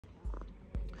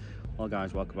Well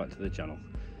guys, welcome back to the channel.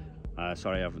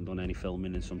 Sorry I haven't done any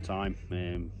filming in some time.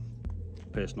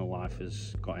 Personal life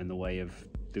has got in the way of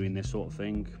doing this sort of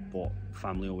thing, but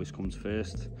family always comes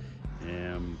first.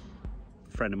 A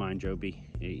friend of mine, Joby,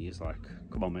 he's like,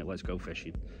 come on mate, let's go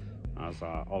fishing. I was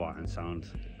like, alright, and sound.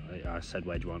 I said,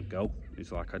 where do you want to go?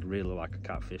 He's like, I'd really like a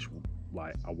catfish,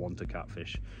 like I want a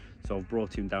catfish. So I've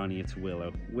brought him down here to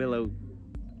Willow. Willow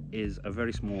is a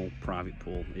very small private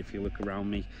pool. If you look around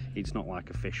me, it's not like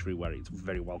a fishery where it's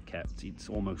very well kept. It's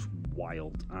almost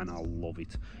wild and I love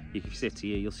it. If you sit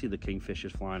here, you'll see the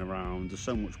kingfishers flying around. There's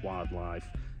so much wildlife.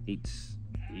 It's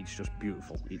just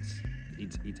beautiful. It's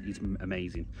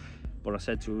amazing. But I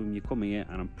said to him, you come here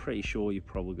and I'm pretty sure you're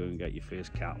probably going to get your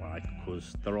first cat, like,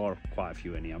 because there are quite a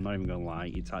few in here. I'm not even going to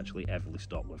lie, it's actually heavily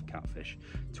stocked with catfish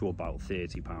to about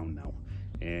 £30 now.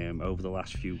 Over the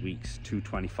last few weeks,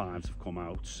 225s have come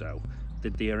out, so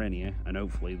the deer in here, and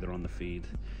hopefully they're on the feed.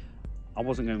 I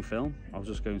wasn't going to film, I was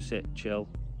just going to sit, chill,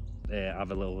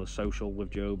 have a little social with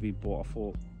Joby, but I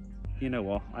thought, you know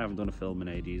what, I haven't done a film in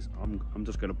ages, I'm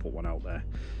just going to put one out there.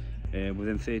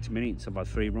 Within 30 minutes I've had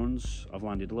 3 runs. I've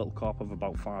landed a little carp of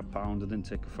about £5. I didn't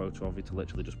take a photo of it, to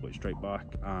literally just put it straight back,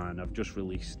 and I've just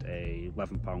released a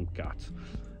 £11 cat.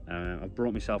 I've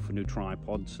brought myself a new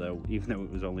tripod, so even though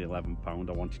it was only £11,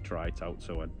 I wanted to try it out,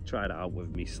 so I tried it out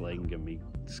with me sling and me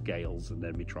scales and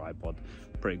then my tripod.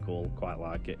 Pretty cool, quite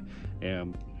like it.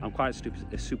 I'm quite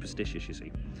superstitious, you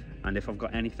see, and if I've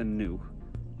got anything new,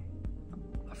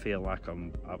 I feel like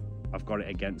I've got it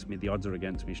against me. The odds are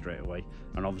against me straight away,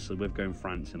 and obviously we're going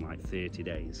France in like 30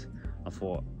 days. I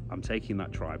thought, I'm taking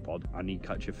that tripod, I need to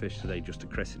catch a fish today just to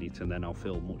christen it, and then I'll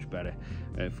feel much better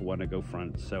for when I go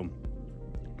France. So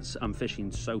I'm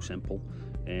fishing so simple.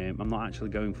 I'm not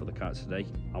actually going for the cats today.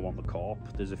 I want the carp.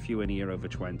 There's a few in here over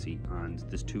 20, and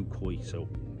there's 2 koi, so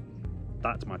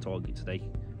that's my target today,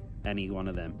 any one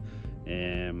of them.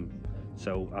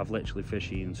 So I've literally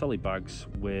fishing solid bags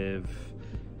with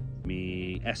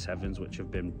me S7s, which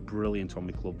have been brilliant on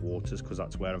my club waters, because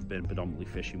that's where I've been predominantly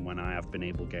fishing when I have been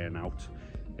able getting out.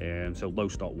 So low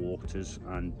stock waters,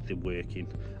 and they're working,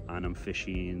 and I'm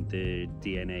fishing the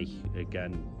DNA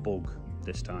again, bug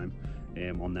this time,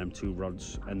 on them 2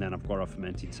 rods, and then I've got our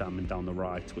fermented salmon down the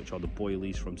right, which are the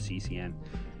boilies from CCN.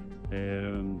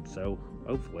 So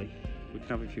hopefully we can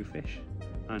have a few fish,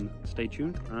 and stay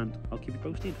tuned and I'll keep you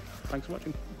posted. Thanks for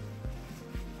watching.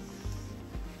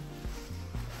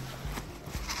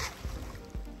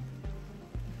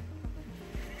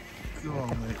 Go on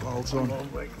mate, well done.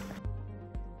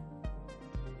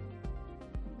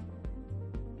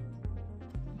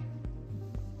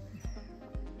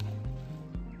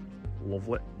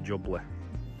 Lovely, jubbly.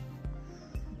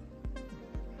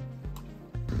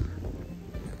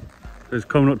 It's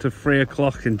coming up to 3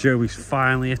 o'clock and Joey's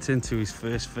finally hit into his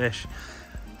first fish.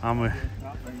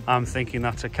 I'm thinking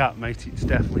that's a cat, mate. It's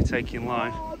definitely taking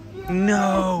line.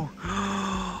 No!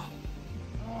 Oh.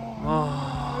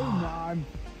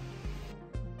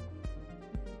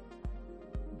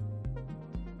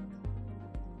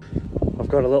 I've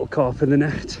got a little carp in the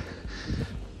net.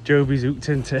 Joby's hooked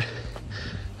into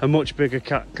a much bigger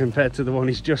cat compared to the one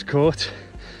he's just caught.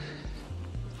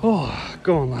 Oh,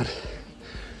 go on lad.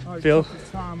 Oh,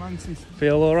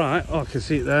 feel all right? Oh, I can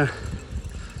see it there.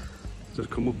 Just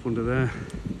come up under there.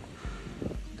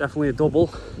 Definitely a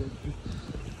double.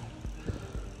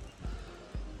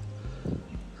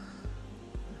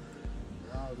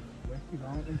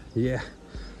 Yeah.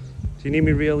 Do you need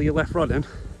me to reel your left rod in?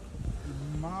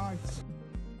 Might.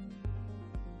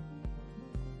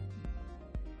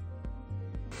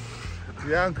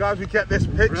 Yeah, I'm glad we kept this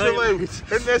picture, right. Lou.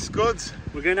 Isn't this good?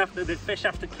 We're going after the fish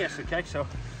after kiss, okay? So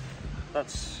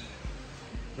that's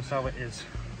how it is.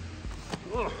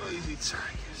 Oh, easy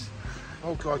tigers.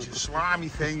 Oh God, you slimy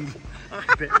thing.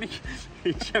 He bit me.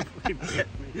 He gently bit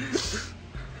me.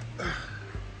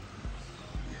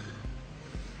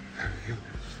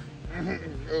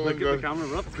 Oh, look at the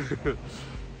camera up.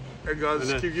 Hey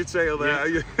guys, keep your tail there.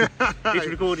 Yeah. It's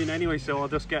recording anyway, so I'll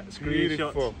just get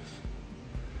screenshots.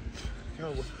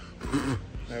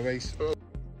 No waste. Oh.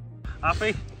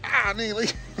 Happy? Ah, nearly.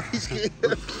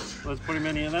 Let's put him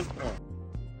in here then. Oh.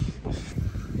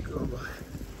 Go on, boy.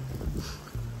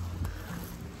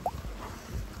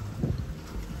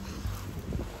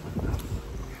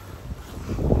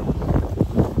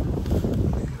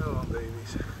 Come on,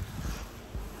 babies.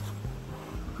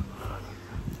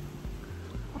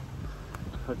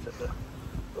 That's it there.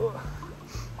 Oh.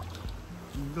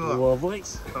 Lovely.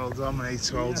 Well done,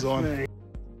 mate. Well done. Mate.